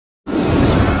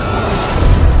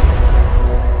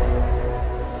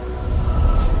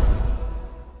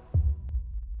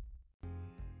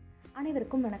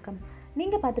அனைவருக்கும் வணக்கம்.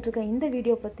 நீங்கள் பார்த்துட்டு இருக்க இந்த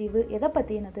வீடியோ பதிவு எதை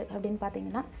பற்றினது அப்படின்னு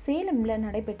பார்த்தீங்கன்னா, சேலமில்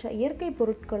நடைபெற்ற இயற்கை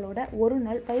பொருட்களோட ஒரு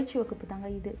நாள் பயிற்சி வகுப்பு தாங்க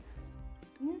இது.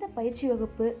 இந்த பயிற்சி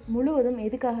வகுப்பு முழுவதும்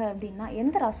எதுக்காக அப்படின்னா,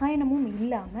 எந்த ரசாயனமும்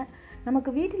இல்லாமல்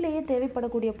நமக்கு வீட்டிலேயே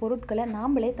தேவைப்படக்கூடிய பொருட்களை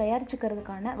நாம்ளே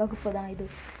தயாரிச்சுக்கிறதுக்கான வகுப்பு தான் இது.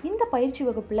 இந்த பயிற்சி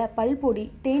வகுப்பில் பல்பொடி,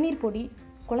 தேநீர் பொடி,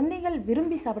 குழந்தைகள்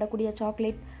விரும்பி சாப்பிடக்கூடிய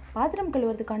சாக்லேட், பாத்திரம்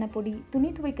கழுவுறதுக்கான பொடி, துணி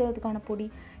துவைக்கிறதுக்கான பொடி,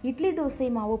 இட்லி தோசை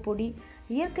மாவு பொடி,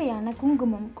 இயற்கையான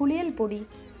குங்குமம், குளியல் பொடி,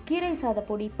 கீரை சாத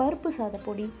பொடி, பருப்பு சாத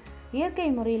பொடி, இயற்கை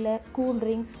முறையில்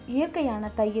கூல்ட்ரிங்க்ஸ்,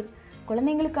 இயற்கையான தயிர்,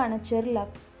 குழந்தைங்களுக்கான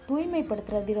செர்லாக்,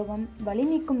 தூய்மைப்படுத்துகிற திரவம், வலி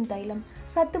நீக்கும் தைலம்,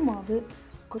 சத்து மாவு,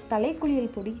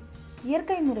 தலைக்குளியல் பொடி,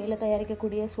 இயற்கை முறையில்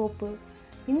தயாரிக்கக்கூடிய சோப்பு,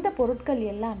 இந்த பொருட்கள்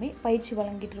எல்லாமே பயிற்சி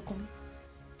வழங்கிட்டு இருக்கும்.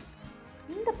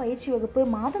 இந்த பயிற்சி வகுப்பு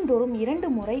மாதந்தோறும் 2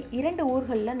 முறை 2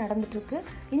 ஊர்களில் நடந்துட்டுருக்கு.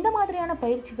 இந்த மாதிரியான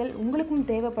பயிற்சிகள் உங்களுக்கும்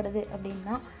தேவைப்படுது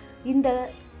அப்படின்னா இந்த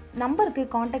நம்பருக்கு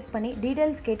காண்டாக்ட் பண்ணி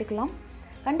டீட்டெயில்ஸ் கேட்டுக்கலாம்.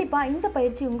 கண்டிப்பாக இந்த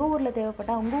பயிற்சி உங்கள் ஊரில்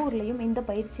தேவைப்பட்டால் உங்கள் ஊர்லேயும் இந்த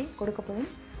பயிற்சி கொடுக்கப்படும்.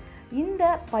 இந்த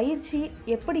பயிற்சி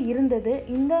எப்படி இருந்தது,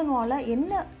 இதனால்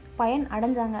என்ன பயன்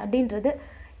அடைஞ்சாங்க அப்படின்றது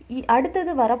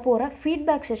அடுத்தது வரப்போகிற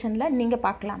ஃபீட்பேக் செஷனில் நீங்கள்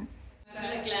பார்க்கலாம்.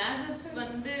 கிளாஸஸ்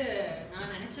வந்து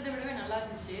நான் நினச்சதை விடவே நல்லா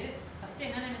இருந்துச்சு. ஃபஸ்ட்டு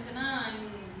என்ன நினச்சேன்னா,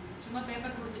 சும்மா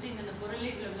பேப்பர் கொடுத்துட்டு இந்த பொருளே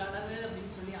இவ்வளோ அளவு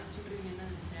அப்படின்னு சொல்லி அனுப்பிச்சுட்ருவீங்கன்னு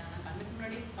நினச்சேன். ஆனால் கண்ணுக்கு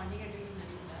முன்னாடி பண்ணி கட்டுவீங்கன்னு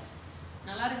நினைக்கல.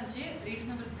 நல்லா இருந்துச்சு.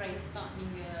 ரீசனபிள் ப்ரைஸ் தான்.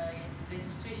 நீங்கள்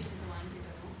ரெஜிஸ்ட்ரேஷனுக்கு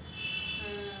வாங்கிக்கிட்டோம்.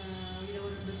 இதை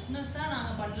ஒரு பிஸ்னஸாக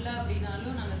நாங்கள் பண்ணல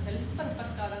அப்படின்னாலும் நாங்கள் செல்ஃப்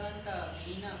பர்பஸ்க்காக தான்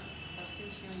மெயினாக ஃபஸ்ட்டு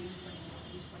விஷயம் யூஸ்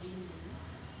பண்ணிக்கணும்.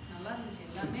 நல்லா இருந்துச்சு.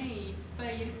 எல்லாமே இப்போ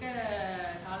இருக்க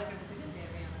காலகட்டத்துக்கு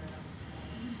தேவையானது தான்.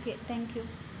 Okay, thank you.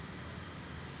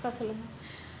 அக்கா சொல்லுங்கள்.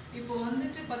 இப்போ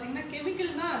வந்துட்டு பார்த்திங்கன்னா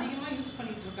கெமிக்கல் தான் அதிகமாக யூஸ்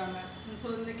பண்ணிகிட்டு இருக்காங்க. ஸோ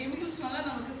இந்த கெமிக்கல்ஸ்னால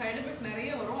நமக்கு சைடு எஃபெக்ட் நிறைய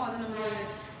வரும். அது நம்ம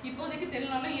இப்போதைக்கு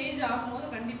தெரியலனாலும் ஏஜ் ஆகும்போது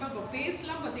கண்டிப்பாக இப்போ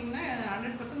பேஸ்ட்லாம் பார்த்திங்கன்னா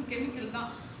 100% கெமிக்கல்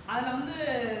தான். அதில் வந்து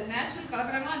நேச்சுரல்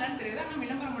கலக்குறாங்களா என்னன்னு தெரியாது, ஆனால்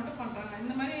விளம்பரம் மட்டும் பண்ணுறாங்க.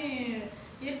 இந்த மாதிரி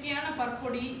இயற்கையான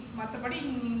பற்பொடி, மற்றபடி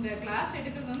இந்த கிளாஸ்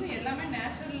எடுக்கிறது வந்து எல்லாமே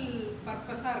நேச்சுரல்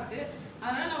பர்பஸாக இருக்குது.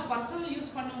 அதனால் நம்ம பர்சனல்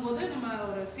யூஸ் பண்ணும்போது நம்ம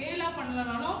ஒரு சேலாக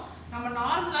பண்ணலனாலும் நம்ம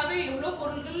நார்மலாகவே எவ்வளோ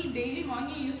பொருட்கள் டெய்லி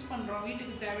வாங்கி யூஸ் பண்ணுறோம்.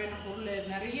 வீட்டுக்கு தேவையான பொருள்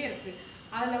நிறைய இருக்குது.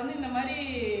 அதில் வந்து இந்த மாதிரி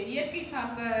இயற்கை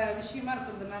சார்ந்த விஷயமா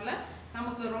இருக்கிறதுனால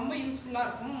நமக்கு ரொம்ப யூஸ்ஃபுல்லாக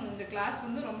இருக்கும். இந்த கிளாஸ்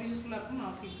வந்து ரொம்ப யூஸ்ஃபுல்லாக இருக்கும்னு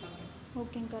நான் ஃபீல் பண்ணுறேன்.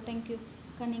 ஓகேங்க்கா, தேங்க்யூ.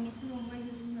 அக்கா நீங்கள்? ரொம்ப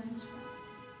யூஸ்ஃபுல்லாக இருந்துச்சு.